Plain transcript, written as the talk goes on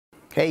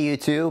Hey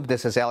YouTube,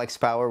 this is Alex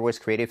Power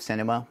with Creative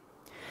Cinema.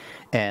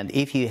 And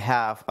if you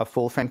have a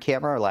full frame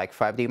camera like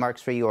 5D Mark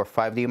III or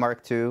 5D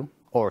Mark II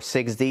or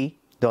 6D,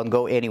 don't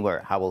go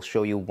anywhere. I will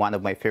show you one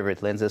of my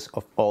favorite lenses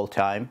of all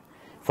time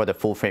for the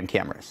full frame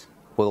cameras.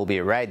 We'll be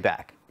right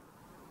back.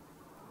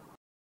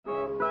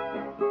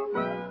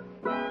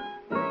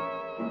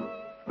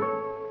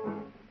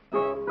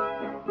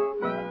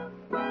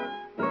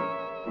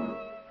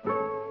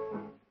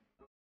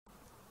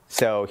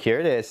 So here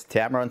it is,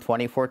 Tamron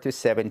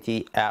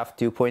 24-70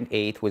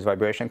 f2.8 with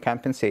vibration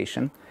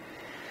compensation.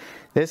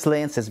 This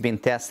lens has been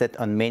tested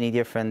on many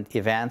different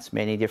events,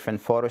 many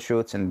different photo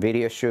shoots and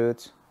video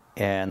shoots,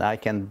 and I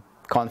can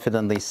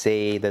confidently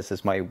say this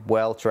is my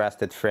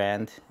well-trusted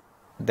friend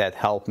that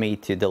helped me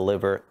to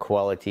deliver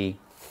quality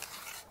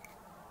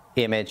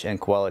image and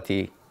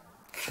quality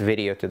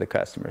video to the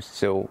customers.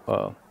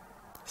 So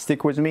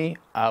stick with me,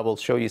 I will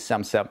show you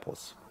some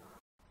samples.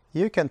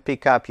 You can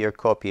pick up your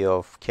copy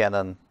of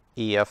Canon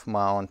EF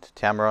mount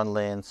Tamron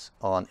lens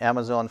on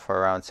Amazon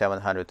for around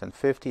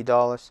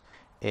 $750.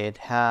 It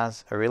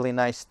has a really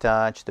nice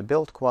touch. The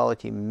build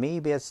quality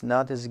maybe it's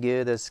not as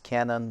good as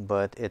Canon,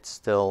 but it's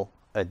still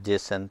a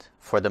decent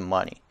for the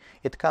money.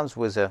 It comes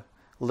with a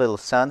little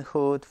sun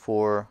hood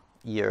for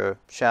your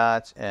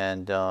shots,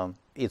 and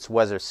it's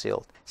weather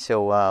sealed.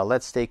 So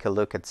let's take a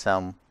look at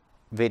some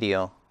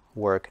video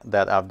work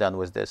that I've done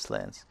with this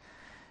lens.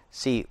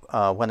 See,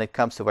 when it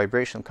comes to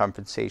vibration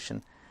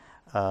compensation,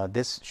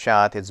 this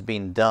shot is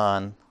being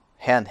done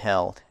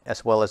handheld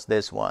as well as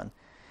this one,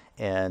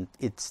 and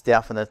it's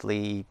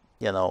definitely,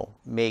 you know,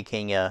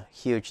 making a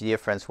huge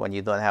difference when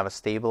you don't have a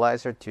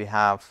stabilizer to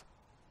have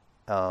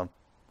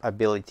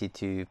ability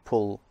to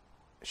pull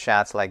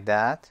shots like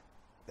that.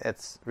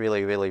 It's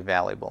really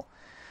valuable.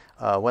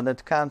 When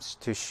it comes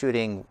to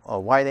shooting a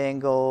wide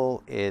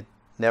angle, it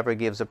never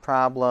gives a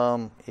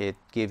problem. It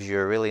gives you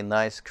a really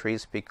nice,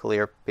 crispy,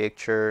 clear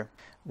picture.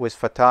 With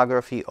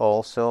photography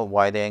also,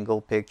 wide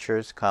angle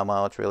pictures come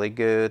out really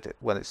good,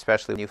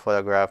 especially when you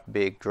photograph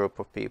big group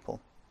of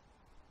people.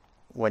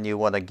 When you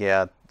want to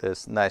get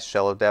this nice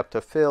shallow depth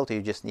of field,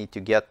 you just need to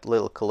get a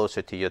little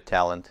closer to your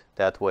talent.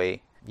 That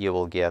way you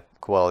will get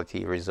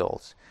quality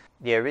results.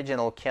 The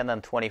original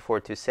Canon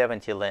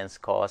 24-70 lens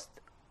cost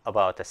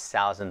about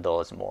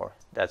 $1,000 more.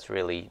 That's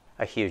really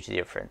a huge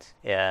difference.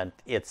 And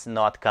it's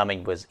not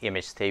coming with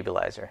image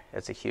stabilizer.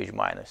 It's a huge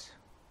minus.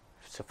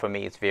 So for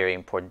me, it's very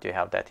important to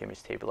have that image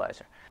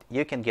stabilizer.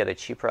 You can get a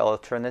cheaper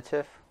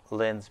alternative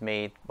lens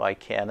made by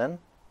Canon,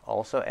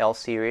 also L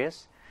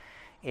series.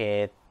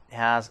 It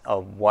has a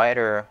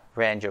wider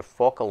range of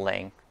focal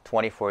length,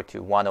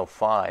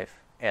 24-105,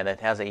 and it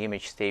has an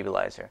image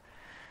stabilizer.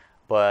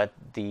 But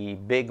the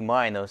big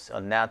minus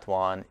on that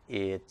one,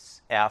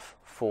 it's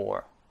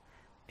f4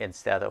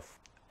 instead of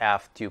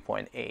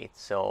f2.8.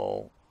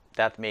 So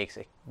that makes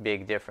a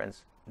big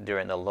difference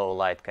during the low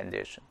light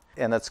condition.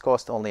 And it's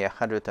cost only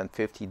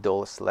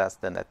 $150 less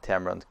than a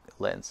Tamron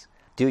lens.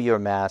 Do your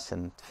math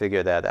and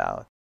figure that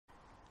out.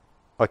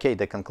 Okay,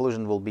 the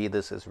conclusion will be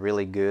this is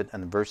really good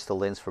and versatile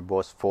lens for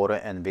both photo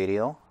and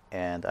video,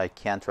 and I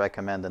can't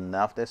recommend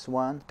enough this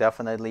one.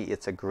 Definitely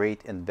it's a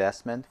great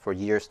investment for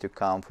years to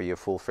come for your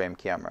full frame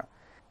camera.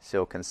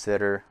 So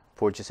consider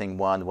purchasing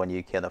one when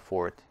you can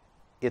afford.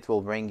 It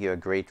will bring you a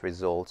great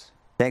results.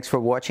 Thanks for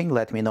watching.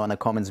 Let me know in the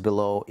comments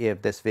below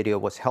if this video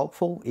was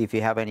helpful. If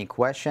you have any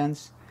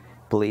questions,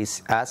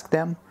 please ask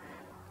them.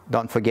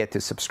 Don't forget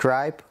to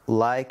subscribe,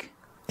 like,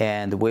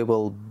 and we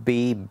will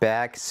be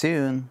back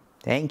soon.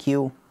 Thank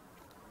you.